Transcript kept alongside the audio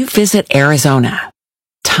You visit Arizona.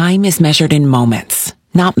 Time is measured in moments,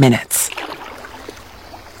 not minutes.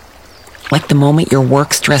 Like the moment your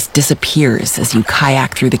work stress disappears as you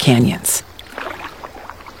kayak through the canyons.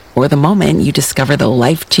 Or the moment you discover the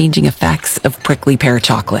life-changing effects of prickly pear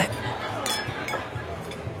chocolate.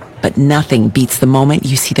 But nothing beats the moment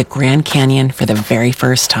you see the Grand Canyon for the very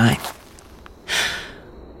first time.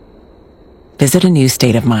 Visit a new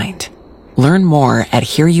state of mind. Learn more at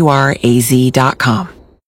hereyouareaz.com.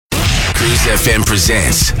 Cruise FM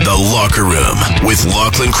presents The Locker Room with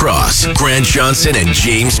Lachlan Cross, Grant Johnson, and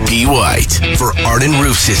James P. White. For Arden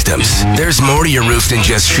Roof Systems, there's more to your roof than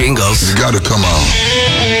just shingles. You gotta come on.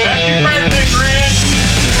 Happy birthday, Grant!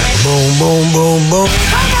 Boom, boom, boom, boom.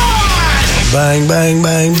 Come on! Bang, bang,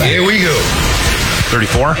 bang, bang. Here we go.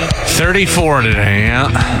 34? 34 today, yeah.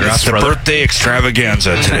 It's the birthday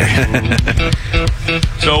extravaganza today.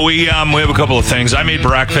 So we have a couple of things. I made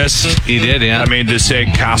breakfast. You did, yeah. I made this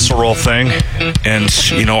egg casserole thing, and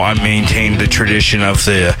I maintained the tradition of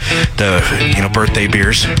the birthday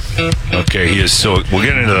beers. Okay, we'll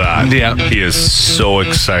get into that. Yeah. He is so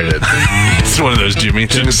excited. It's one of those Jimmy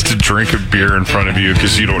things. Just to drink a beer in front of you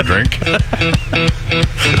because you don't drink.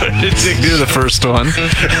 Do the first one.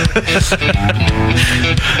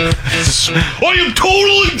 I am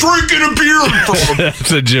totally drinking a beer in front of you.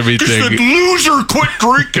 That's a Jimmy thing. The loser quit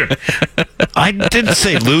drinking. I didn't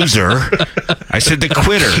say loser. I said the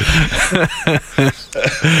quitter.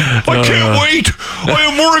 I can't wait. I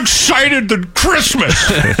am more excited than Christmas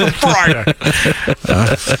Friday.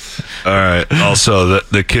 All right. Also,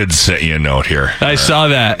 the kids sent you a note here. I saw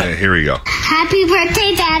that. Here we go. Happy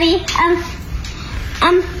birthday, Daddy.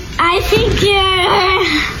 I think you're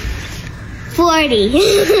 40.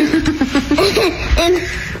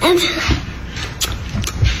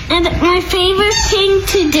 and my favorite thing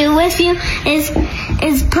to do with you is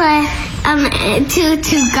play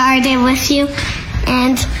to garden with you.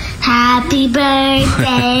 And happy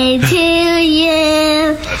birthday to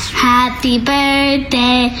you. Happy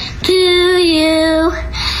birthday to you.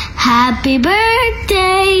 Happy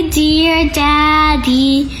birthday, dear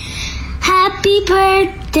Daddy. Happy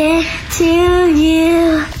birthday to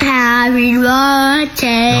you. Happy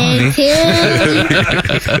birthday to you.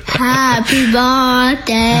 Happy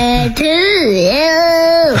birthday to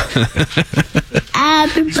you.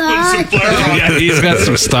 Happy birthday. Yeah, he's got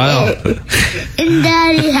some style. And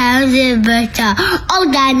Daddy has a birthday. Oh,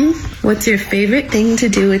 Daddy. What's your favorite thing to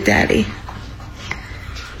do with Daddy?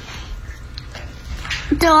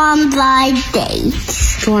 Go on blind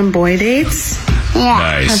dates. Go on boy dates? Yeah.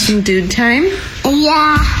 Have Nice. some dude time?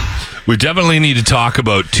 Yeah. We definitely need to talk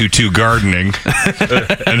about tutu gardening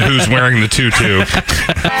and who's wearing the tutu.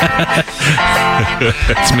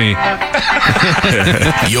 It's me.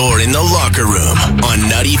 You're in the Locker Room on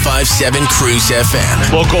 95.7 Cruise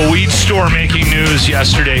FM. Local weed store making news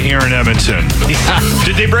yesterday here in Edmonton.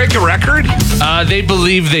 Did they break a record? They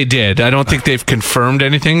believe they did. I don't think they've confirmed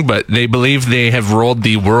anything, but they believe they have rolled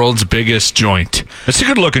the world's biggest joint. It's a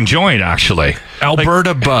good looking joint, actually.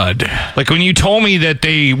 Alberta Bud. Like when you told me that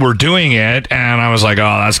they were doing it, and I was like,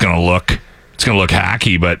 "Oh, it's gonna look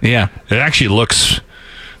hacky," but Yeah. it actually looks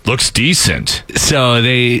decent. So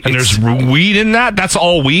There's weed in that. That's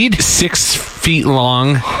all weed. 6 feet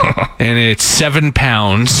long, and it's 7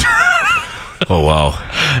 pounds. Oh wow!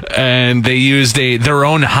 And they used their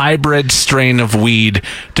own hybrid strain of weed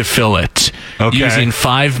to fill it, using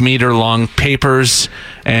 5-meter long papers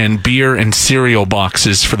and beer and cereal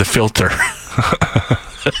boxes for the filter.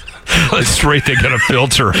 That's right. They got a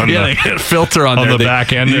filter on They got a filter on there. the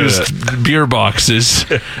back end. They used beer boxes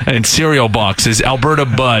and cereal boxes. Alberta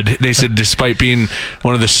Bud, they said, despite being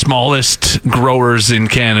one of the smallest growers in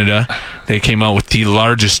Canada, they came out with the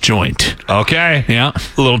largest joint. Okay. Yeah.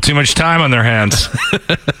 A little too much time on their hands.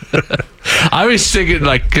 I was thinking,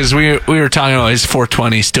 because we were talking about, is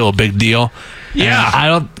 420 still a big deal? Yeah.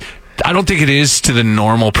 And I don't think it is to the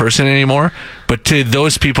normal person anymore, but to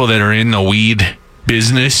those people that are in the weed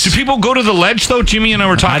business. Do people go to the ledge, though? Jimmy and I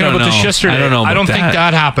were talking about this yesterday. I don't know. I don't think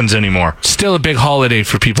that happens anymore. Still a big holiday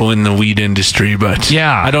for people in the weed industry, but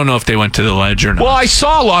yeah, I don't know if they went to the ledge or not. Well, I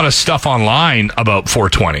saw a lot of stuff online about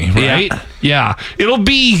 420, right? Yeah. It'll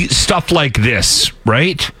be stuff like this,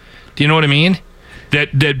 right? Do you know what I mean?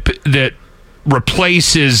 That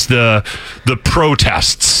replaces the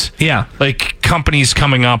protests. Yeah. Like companies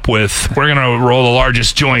coming up with, we're going to roll the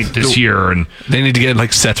largest joint this year. And they need to get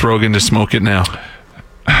like Seth Rogen to smoke it now.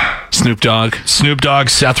 Snoop Dogg,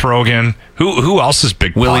 Seth Rogen. Who else is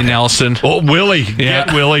big? Willie Nelson. Oh, Willie. Yeah.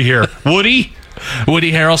 Get Willie here. Woody.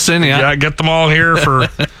 Woody Harrelson, Yeah, get them all here for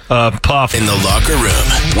Puff. In the Locker Room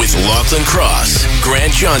with Lachlan Cross,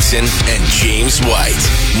 Grant Johnson, and James White.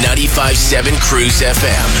 95.7 Cruise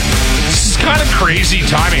FM. This is kind of crazy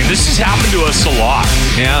timing. This has happened to us a lot.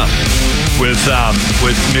 Yeah. With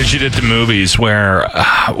Midget at the Movies, where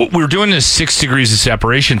we're doing this 6 degrees of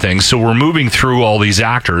separation thing. So we're moving through all these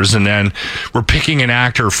actors, and then we're picking an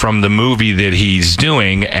actor from the movie that he's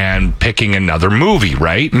doing and picking another movie,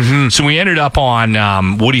 right? Mm-hmm. So we ended up on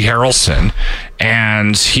Woody Harrelson,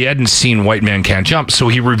 and he hadn't seen White Man Can't Jump, so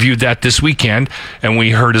he reviewed that this weekend, and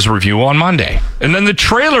we heard his review on Monday. And then the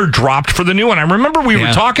trailer dropped for the new one. I remember we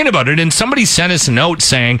were talking about it, and somebody sent us a note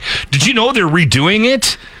saying, "Did you know they're redoing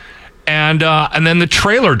it?" And then the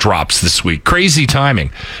trailer drops this week. Crazy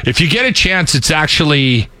timing. If you get a chance, it's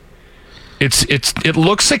actually it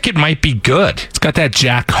looks like it might be good. It's got that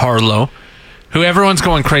Jack Harlow, who everyone's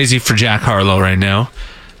going crazy for Jack Harlow right now.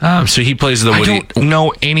 So he plays the Woody. I don't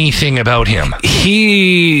know anything about him.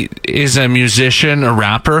 He is a musician, a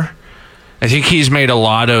rapper. I think he's made a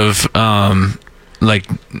lot of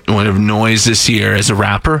noise this year as a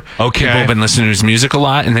rapper. Okay. People have been listening to his music a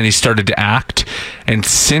lot, and then he started to act. And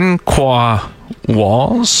Sinqua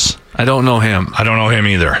Walls? I don't know him. I don't know him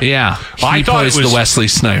either. Yeah. He plays the Wesley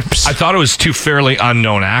Snipes. I thought it was two fairly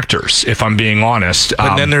unknown actors, if I'm being honest.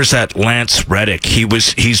 And then there's that Lance Reddick.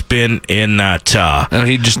 He's been in that...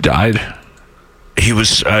 he just died. He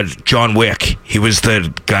was John Wick. He was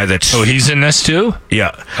the guy that's... Oh, he's in this too?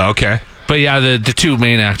 Yeah. Okay. But yeah, the two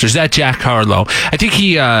main actors, that Jack Harlow, I think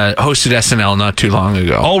he hosted SNL not too long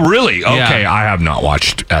ago. Oh, really? Okay, Yeah. I have not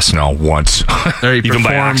watched SNL once, even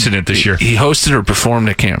by accident this year. He hosted or performed,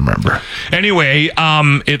 I can't remember. Anyway,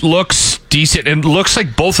 it looks decent. It looks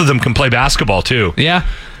like both of them can play basketball too. Yeah.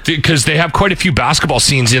 Because they have quite a few basketball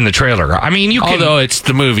scenes in the trailer. I mean, although it's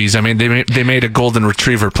the movies. I mean, they made a golden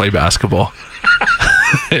retriever play basketball.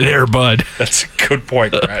 Air Bud. That's a good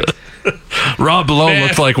point, Brad. Rob Lowe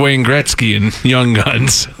looked like Wayne Gretzky in Young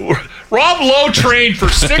Guns. Rob Lowe trained for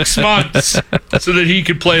 6 months so that he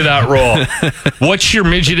could play that role. What's your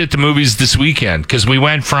midget at the movies this weekend? Because we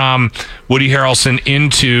went from Woody Harrelson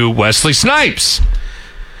into Wesley Snipes.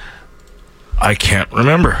 I can't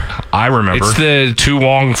remember. I remember. It's the Tu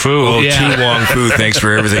Wong Fu. Oh, yeah. Tu Wong Fu. Thanks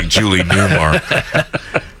for everything, Julie Newmar.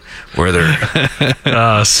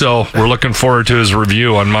 So we're looking forward to his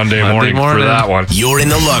review on Monday morning for that one. You're in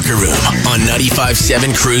the Locker Room on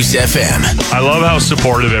 95.7 Cruise FM. I love how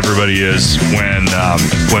supportive everybody is when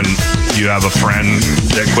you have a friend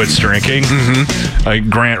that quits drinking. Mm-hmm.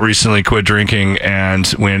 Grant recently quit drinking, and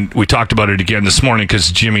when we talked about it again this morning because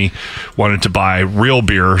Jimmy wanted to buy real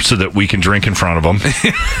beer so that we can drink in front of him.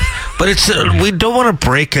 But it's we don't want to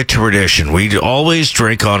break a tradition. We always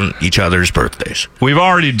drink on each other's birthdays. We've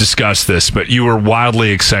already discussed this, but you were wildly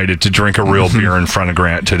excited to drink a real beer in front of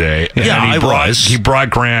Grant today. Yeah, and he brought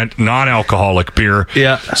Grant non-alcoholic beer.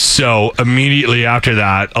 Yeah. So immediately after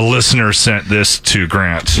that, a listener sent this to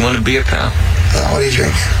Grant. You want a beer, pal? What do you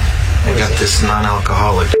drink? I got this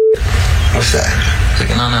non-alcoholic. What's that? It's like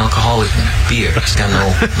a non-alcoholic beer. It's got no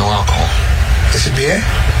alcohol. It's a beer?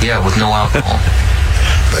 Yeah, with no alcohol.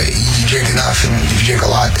 But you drink enough, and if you drink a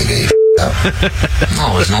lot, they get you up.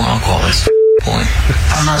 No, there's no alcohol. That's the point.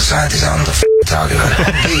 I'm not a scientist. I don't know what the talking about.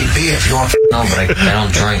 Beer if you want. No, but I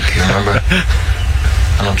don't drink. You remember?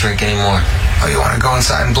 I don't drink anymore. Oh, you want to go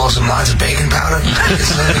inside and blow some lines of baking powder?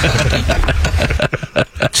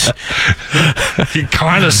 He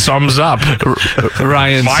kind of sums up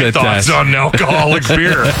Ryan my said thoughts that. on alcoholic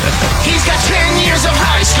beer. He's got 10 years of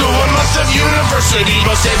high school, a month of university,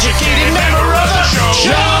 most educated member of the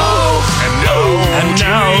show. And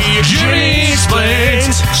now Jimmy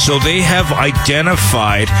explains. So they have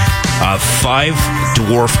identified 5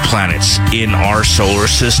 dwarf planets in our solar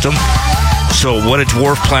system. So what a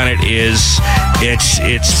dwarf planet is,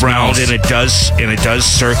 it's round and it does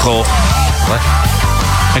circle. What?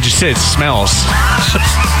 I just said it smells.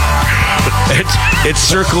 It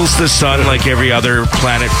circles the sun like every other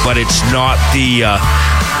planet, but it's not the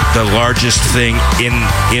largest thing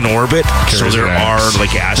in orbit. So there are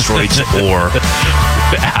like asteroids or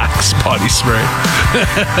Axe body spray.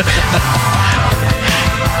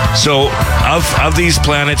 So of these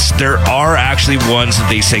planets, there are actually ones that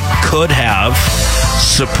they say could have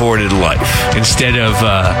supported life instead of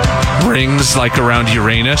rings like around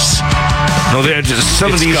Uranus. No,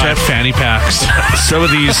 some of these have fanny packs. Some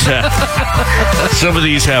of these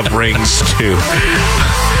have rings too.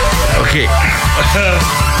 Okay.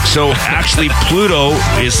 So actually, Pluto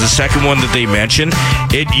is the second one that they mentioned.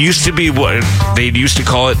 It used to be what they used to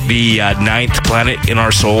call it the ninth planet in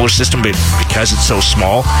our solar system, but because it's so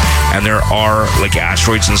small, and there are like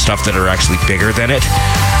asteroids and stuff that are actually bigger than it,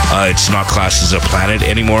 it's not classed as a planet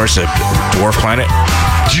anymore. It's a dwarf planet.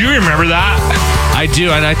 Do you remember that? I do,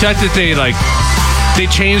 and I thought that they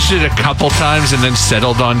changed it a couple times and then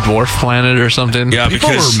settled on dwarf planet or something. Yeah, People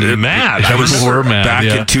because were mad. People were mad back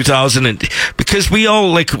in 2000, because we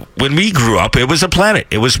all, like, when we grew up, it was a planet.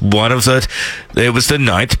 It was the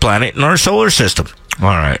ninth planet in our solar system. All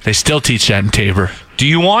right. They still teach that in Tabor. Do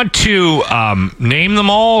you want to name them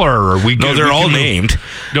all, or are we good? No, they're all named.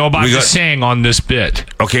 No, but I'm just saying on this bit.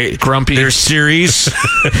 Okay. Grumpy. There's Ceres,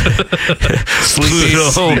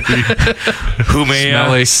 Pluto,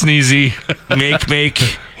 Humea, Smelly. Sneezy, Make,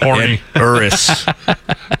 Horny. and Urus. All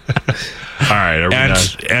right. Are we done?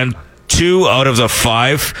 And 2 out of the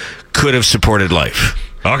 5 could have supported life.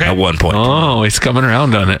 Okay. At one point. Oh, he's coming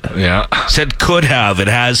around on it. Yeah. Said could have. It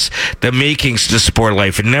has the makings to support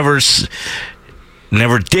life. It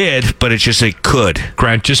never did, but it's just it could.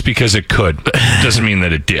 Grant, just because it could doesn't mean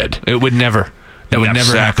that it did. It would never. That would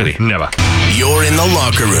never happen. Never. You're in the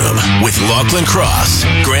locker room with Lachlan Cross,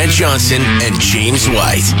 Grant Johnson, and James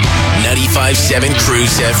White. 95.7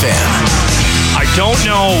 Cruise FM. I don't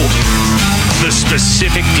know the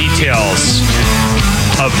specific details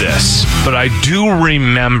of this, but I do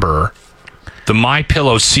remember the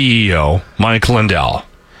MyPillow CEO, Mike Lindell,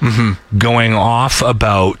 going off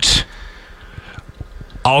about,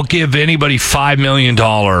 I'll give anybody $5 million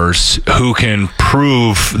who can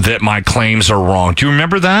prove that my claims are wrong. Do you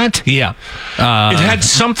remember that? Yeah. It had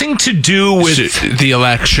something to do with the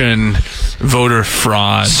election, voter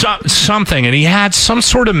fraud. Something. And he had some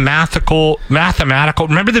sort of mathematical.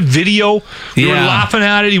 Remember the video? You were laughing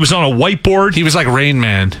at it. He was on a whiteboard. He was like Rain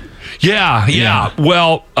Man. Yeah.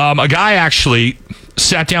 Well, a guy actually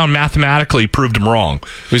sat down mathematically, proved him wrong.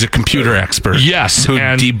 He was a computer expert. Yes, who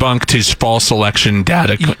debunked his false election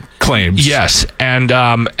data claims. Yes, and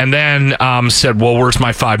then said, "Well, where's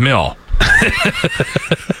my $5 million?"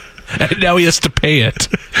 And now he has to pay it.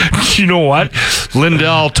 You know what?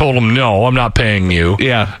 Lindell told him, "No, I'm not paying you."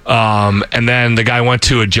 Yeah. And then the guy went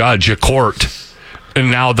to a court, and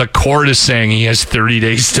now the court is saying he has 30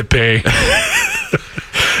 days to pay.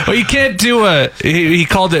 Well, you can't do he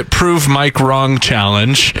called it Prove Mike Wrong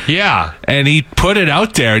challenge. Yeah. And he put it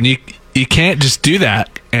out there, and you can't just do that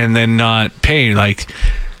and then not pay.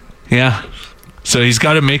 Yeah. So he's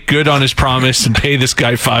got to make good on his promise and pay this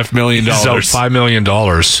guy $5 million. So $5 million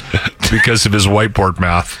because of his whiteboard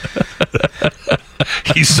math.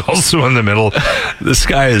 He's also in the middle. This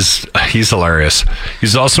guy he's hilarious.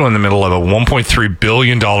 He's also in the middle of a $1.3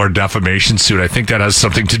 billion defamation suit. I think that has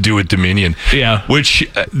something to do with Dominion. Yeah. Which,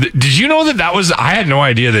 did you know that was, I had no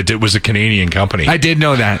idea that it was a Canadian company. I did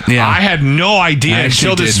know that. Yeah. I had no idea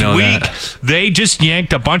until this week. They just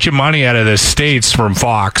yanked a bunch of money out of the States from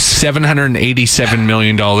Fox. $787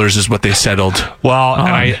 million is what they settled. Well,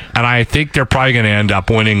 and I think they're probably going to end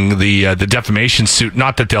up winning the defamation suit.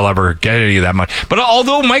 Not that they'll ever get any of that money. But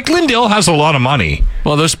although Mike Lindell has a lot of money.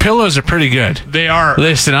 Well, those pillows are pretty good. They are.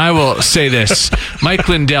 Listen, I will say this. Mike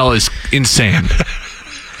Lindell is insane.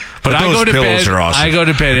 But I go to bed. Are awesome. I go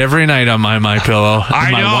to bed every night on my pillow.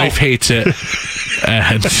 My wife hates it.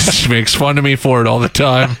 And she makes fun of me for it all the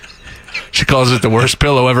time. She calls it the worst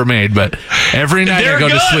pillow ever made, but every night I go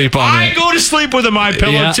to sleep on it. I go to sleep with a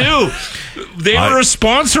MyPillow too. They were a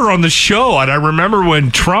sponsor on the show, and I remember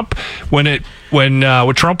when Trump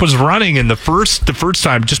was running in the first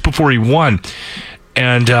time just before he won,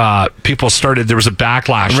 and people started. There was a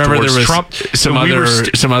backlash. Remember, there was Trump. Some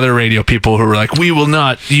other radio people who were like, "We will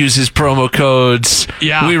not use his promo codes.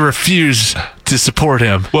 Yeah, we refuse to support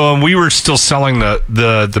him." Well, and we were still selling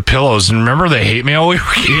the pillows, and remember the hate mail we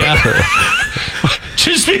were getting? Yeah.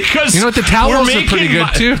 Just because, you know what, the towels are pretty good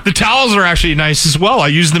too. The towels are actually nice as well. I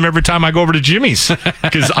use them every time I go over to Jimmy's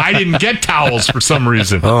because I didn't get towels for some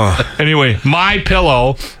reason. Anyway,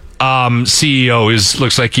 MyPillow CEO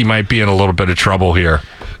looks like he might be in a little bit of trouble here.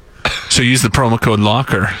 So use the promo code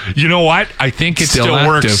LOCKER. You know what? I think it still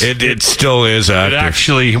works. It still is active.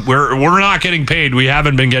 Actually, we're not getting paid. We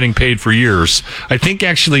haven't been getting paid for years. I think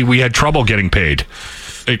actually we had trouble getting paid.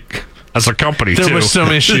 As a company, there were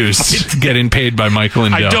some issues getting paid by Michael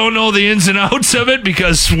Lindell. I don't know the ins and outs of it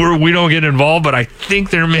because we don't get involved, but I think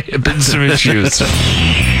there may have been some issues. We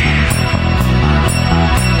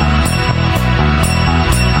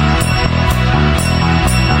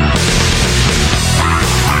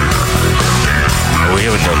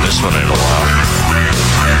haven't done this one in a while.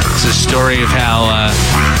 It's a story of how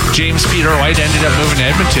James Peter White ended up moving to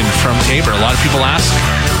Edmonton from Tabor. A lot of people ask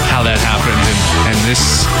how that happened, and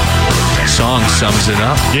this song sums it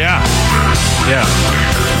up. Yeah. Yeah.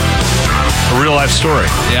 A real life story.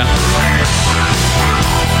 Yeah.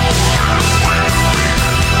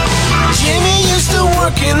 Jimmy used to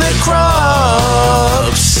work in the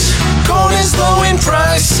crops. Corn is low in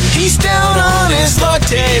price. He's down on his luck.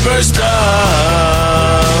 Tabor stuff.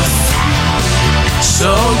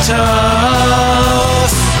 So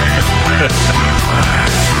tough.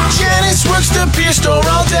 Janice works the beer store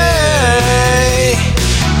all day.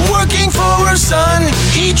 Working for her son.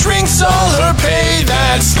 He drinks all her pay.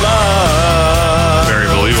 That's love. Very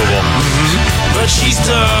believable. But she's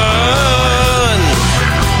done.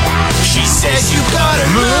 She says you gotta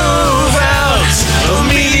move out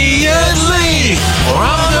immediately, or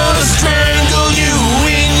I'm gonna strangle you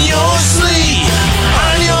in your sleep.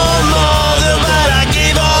 I'm your mother, but I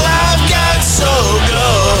gave all I've got, so go.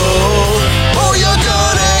 Oh, you're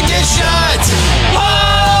gonna get shot.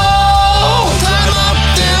 Oh, climb up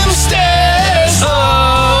them stairs.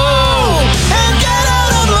 Oh, and get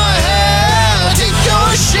out of my hair. Take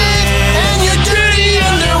your shit and your dirty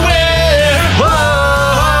underwear. Whoa.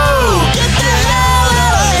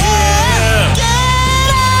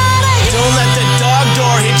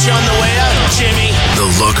 On the way out, Jimmy. The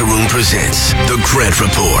Locker Room presents The Grant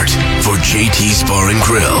Report for JT's Bar and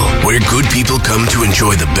Grill, where good people come to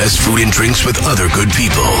enjoy the best food and drinks with other good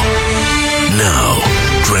people. Now,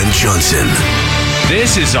 Grant Johnson.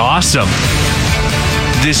 This is awesome.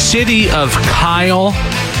 The city of Kyle,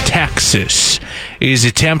 Texas, is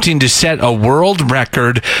attempting to set a world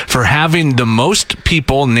record for having the most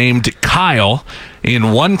people named Kyle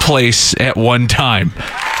in one place at one time.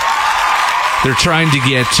 They're trying to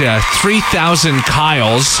get 3,000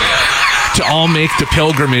 Kyles to all make the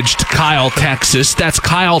pilgrimage to Kyle, Texas. That's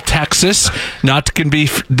Kyle, Texas, not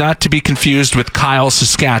to be confused with Kyle,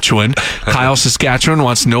 Saskatchewan. Kyle, Saskatchewan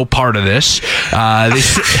wants no part of this.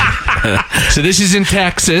 So this is in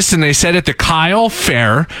Texas, and they said at the Kyle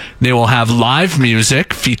Fair, they will have live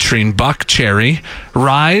music featuring Buck Cherry,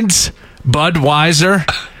 rides, Budweiser,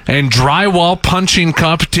 and drywall punching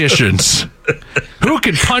competitions. Who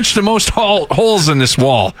can punch the most holes in this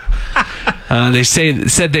wall? They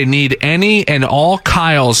said they need any and all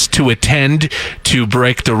Kyles to attend to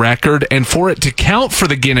break the record, and for it to count for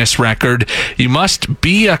the Guinness record, you must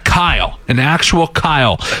be a Kyle, an actual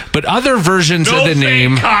Kyle. But other versions of the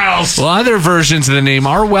name, other versions of the name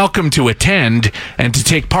are welcome to attend and to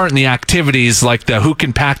take part in the activities like the Who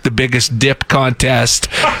Can Pack the Biggest Dip contest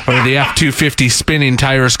or the F-250 spinning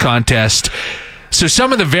tires contest. So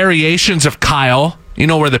some of the variations of Kyle, you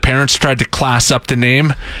know, where the parents tried to class up the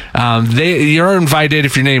name, you're invited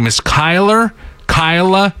if your name is Kyler,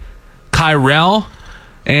 Kyla, Kyrell,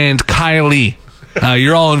 and Kylie.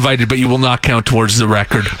 You're all invited, but you will not count towards the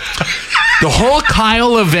record. The whole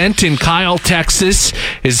Kyle event in Kyle, Texas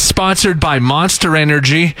is sponsored by Monster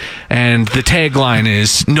Energy, and the tagline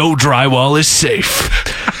is, "No drywall is safe."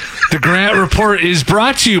 The Grant Report is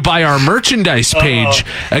brought to you by our merchandise page.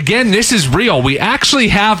 Again, this is real. We actually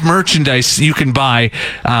have merchandise you can buy,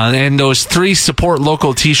 and those 3 support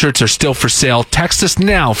local t-shirts are still for sale. Text us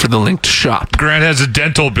now for the link to shop. Grant has a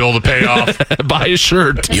dental bill to pay off. Buy a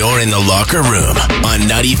shirt. You're in the Locker Room on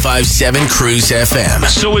 95.7 Cruise FM.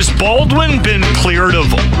 So has Baldwin been cleared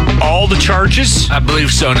of all the charges? I believe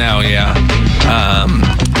so now, yeah.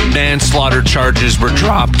 Manslaughter charges were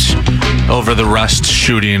dropped over the Rust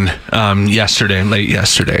shooting late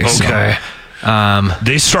yesterday. Okay. So,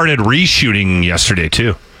 they started reshooting yesterday,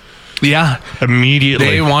 too. Yeah. Immediately.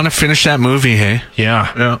 They want to finish that movie, hey?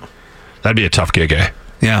 Yeah. That'd be a tough gig, eh?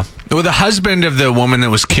 Yeah. Well, the husband of the woman that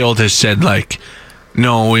was killed has said, like,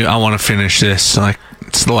 no, I want to finish this. Like,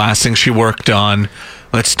 it's the last thing she worked on.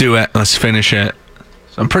 Let's do it. Let's finish it.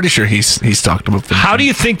 So I'm pretty sure he's talked about finishing. How do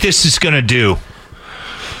you think this is going to do?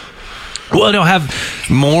 Well, it'll have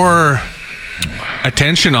more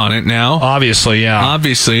attention on it now. Obviously, yeah.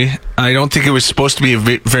 Obviously. I don't think it was supposed to be a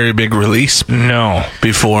very big release. No.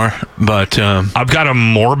 Before, but... I've got a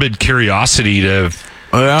morbid curiosity to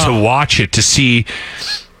watch it, to see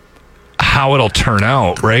how it'll turn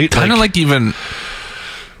out, right? Kind of like even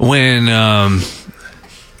when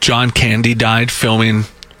John Candy died filming...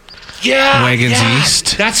 Wagons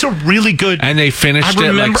East. That's a really good... And they finished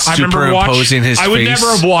it like superimposing his face. I would never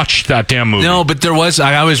have watched that damn movie. No, but there was...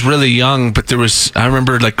 I was really young, but there was... I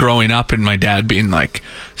remember like growing up and my dad being like,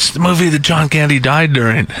 it's the movie that John Candy died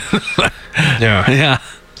during. Yeah.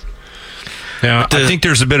 I think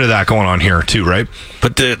there's a bit of that going on here too, right?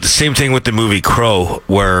 But the same thing with the movie Crow,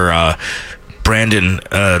 where Brandon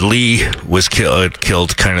Lee was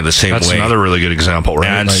killed kind of the same way. That's another really good example,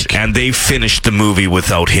 right? And they finished the movie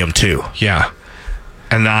without him too. Yeah.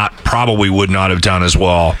 And that probably would not have done as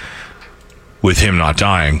well with him not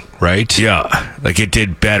dying, right? Yeah. Like, it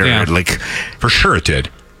did better. Yeah. Like, for sure it did.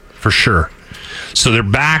 For sure. So they're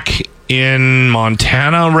back in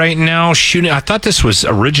Montana right now shooting. I thought this was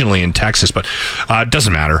originally in Texas, but it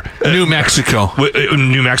doesn't matter. New Mexico.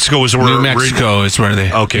 New Mexico was where. New Mexico is where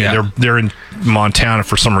they. Okay, they're in Montana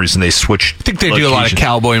for some reason. They switched. I think they do a lot of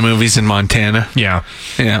cowboy movies in Montana. Yeah.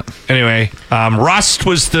 Yeah. Anyway, Rust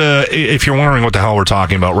was the. If you're wondering what the hell we're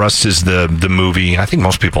talking about, Rust is the movie. I think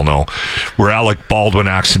most people know where Alec Baldwin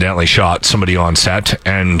accidentally shot somebody on set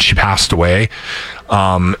and she passed away.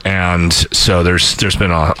 And so there's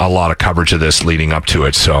been a lot of coverage of this leading up to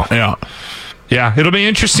it. So yeah, it'll be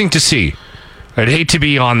interesting to see. I'd hate to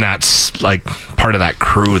be on that part of that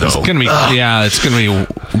crew though. It's gonna be it's gonna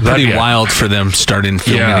be pretty wild for them starting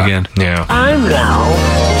filming again. Yeah. Time now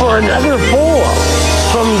for another poll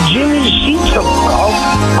from Jimmy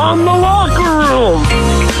Sheetsabro on the Locker Room.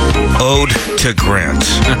 Ode to Grant.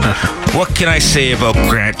 What can I say about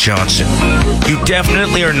Grant Johnson? You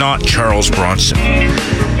definitely are not Charles Bronson.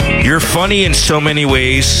 You're funny in so many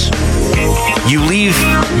ways. You leave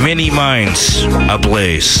many minds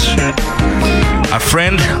ablaze. A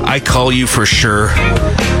friend, I call you for sure.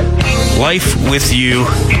 Life with you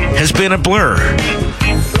has been a blur.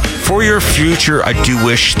 For your future, I do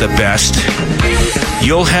wish the best.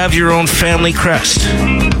 You'll have your own family crest.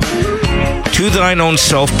 To thine own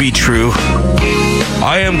self be true.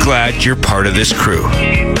 I am glad you're part of this crew.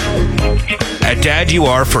 A dad you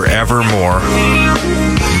are forevermore.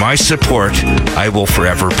 My support I will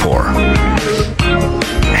forever pour.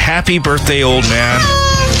 Happy birthday, old man.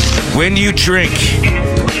 When you drink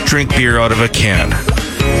beer out of a can.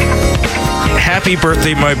 Happy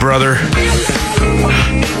birthday, my brother.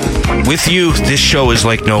 With you, this show is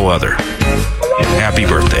like no other. Happy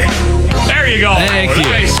birthday. There you go. Thank you.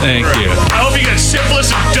 Nice. Thank you. I hope you get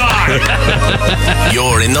syphilis and die.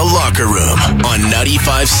 You're in the Locker Room on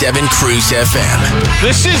 95.7 Cruise FM.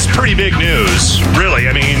 This is pretty big news, really.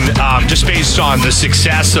 I mean, just based on the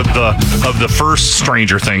success of the first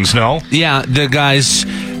Stranger Things, no? Yeah, the guys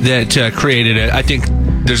that created it, I think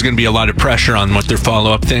there's going to be a lot of pressure on what their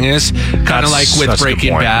follow-up thing is. Kind of like with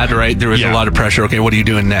Breaking Bad, right? There was a lot of pressure. Okay, what are you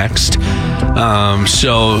doing next?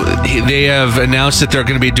 So they have announced that they're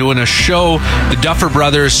going to be doing a show, the Duffer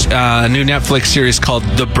Brothers, a new Netflix series called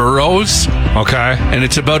The Burrows. Okay. And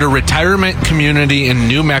it's about a retirement community in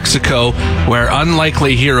New Mexico where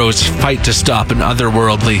unlikely heroes fight to stop an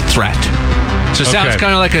otherworldly threat. So it sounds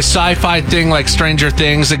kind of like a sci-fi thing, like Stranger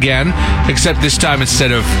Things again, except this time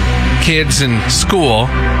instead of kids in school,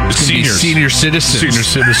 it's seniors. Senior citizens. Senior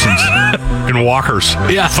citizens. And walkers.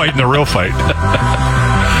 Yeah. Fighting the real fight.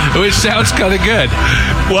 Which sounds kind of good.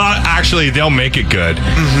 Well, actually, they'll make it good.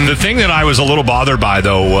 Mm-hmm. The thing that I was a little bothered by,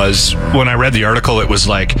 though, was when I read the article, it was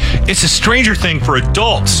like, it's a Stranger Thing for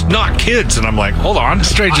adults, not kids. And I'm like, hold on.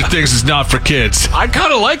 Stranger Things is not for kids. I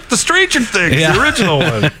kind of like the Stranger Things, the original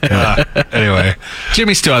one. Anyway.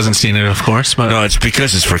 Jimmy still hasn't seen it, of course. But no, it's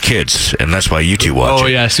because it's for kids, and that's why you two watch it. Oh,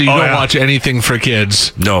 yeah, so you don't watch anything for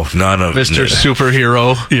kids. No, none of Mr.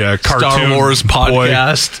 Superhero. Yeah, cartoon. Star Wars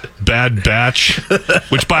podcast. Boy, Bad Batch.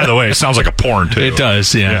 Which, by the way, sounds like a porn, too. It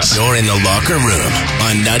does, yes. You're in the Locker Room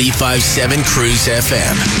on 95.7 Cruise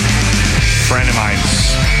FM. A friend of mine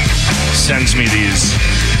sends me these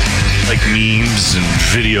like memes and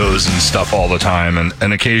videos and stuff all the time,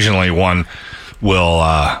 and occasionally one will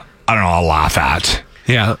I'll laugh at.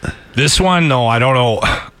 Yeah. This one, no, I don't know.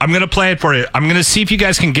 I'm gonna play it for you. I'm gonna see if you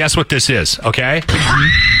guys can guess what this is, okay?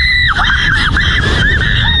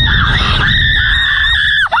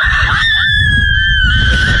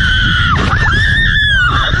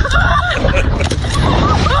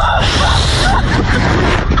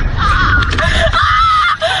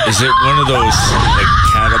 Is it one of those like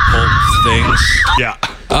catapult things? Yeah.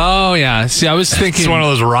 Oh, yeah. See, I was thinking... It's one of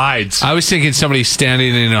those rides. I was thinking somebody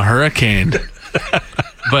standing in a hurricane.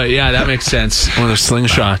 But, yeah, that makes sense. One of those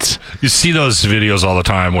slingshots. You see those videos all the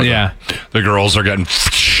time where the girls are getting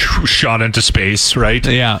shot into space, right?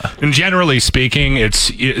 Yeah. And generally speaking,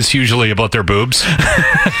 it's usually about their boobs.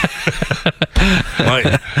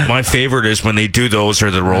 My favorite is when they do those or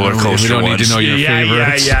the roller coaster ones. We don't need to know your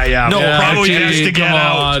favorites. Yeah. No, probably geez, just to get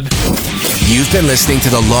out. You've been listening to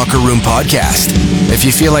the Locker Room Podcast. If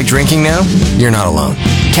you feel like drinking now, you're not alone.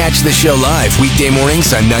 Catch the show live weekday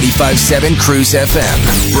mornings on 95.7 Cruise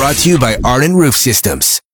FM. Brought to you by Arden Roof Systems.